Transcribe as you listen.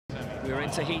We're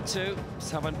into Heat 2.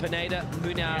 SAVON, PINEDA,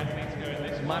 MUNAR,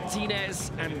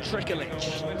 MARTINEZ and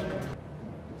TRIKOLICH.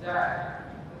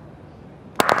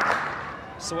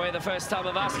 Saway the first time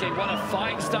of asking. What a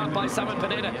fine start by SAVON,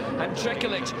 PINEDA, and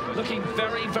TRIKOLICH looking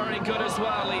very, very good as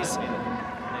well. He's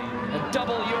a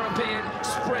double European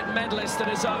sprint medalist in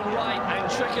his own right, and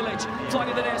TRIKOLICh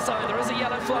flying the near side. There is a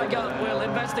yellow flag up. We'll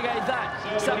investigate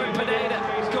that. SAVON,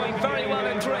 PINEDA going very well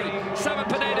in 3. SAVON,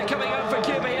 PINEDA coming out for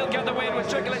Cuba. He'll get the win with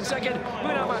TRIKOLICh second.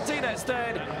 MUNAR Martinez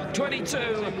third.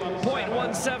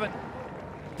 22.17.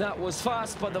 That was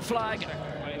fast, but the flag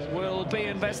will be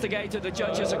investigated. The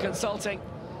judges are consulting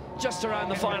just around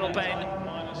the final bend.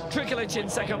 TRIKOLICh in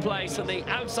second place in the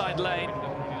outside lane.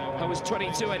 That was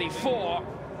 22.84.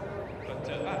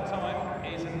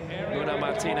 MUNAR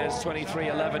Martinez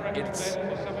 23.11. It's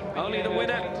only the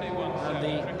winner and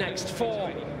the next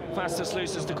 4 fastest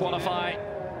loosers to qualify.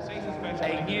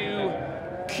 A new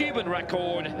Cuban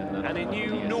record and a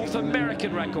new North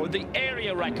American record, the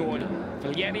area record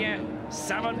for Leinier,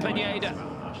 SAVON, PINEDA.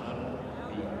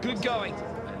 Good going,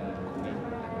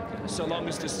 so long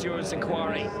as the steward's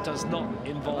inquiry does not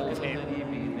involve him.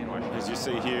 As you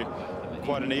see here,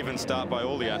 quite an even start by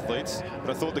all the athletes, but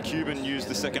I thought the Cuban used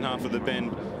the second half of the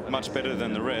bend much better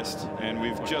than the rest, and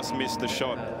we've just missed the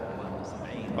shot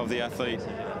of the athlete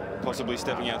possibly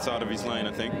stepping outside of his lane,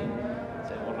 I think.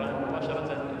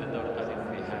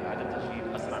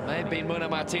 May have been MUNAR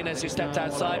Martinez who stepped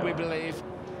outside, we believe.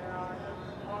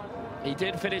 He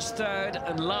did finish third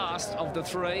and last of the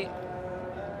 3.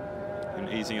 And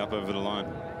easing up over the line.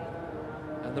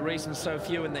 And the reason so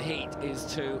few in the heat is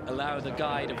to allow the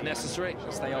guide if necessary,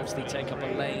 as they obviously take up a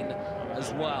lane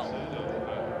as well.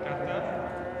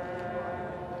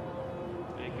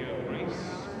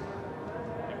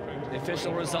 The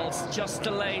official results just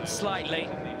delayed slightly.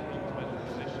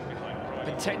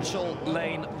 Potential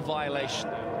lane violation.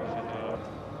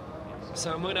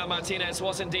 So MUNAR Martinez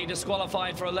was indeed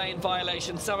disqualified for a lane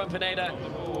violation. SAVON, PINEDA,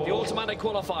 the automatic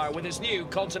qualifier with his new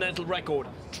continental record.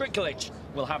 TRIKOLICH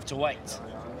will have to wait.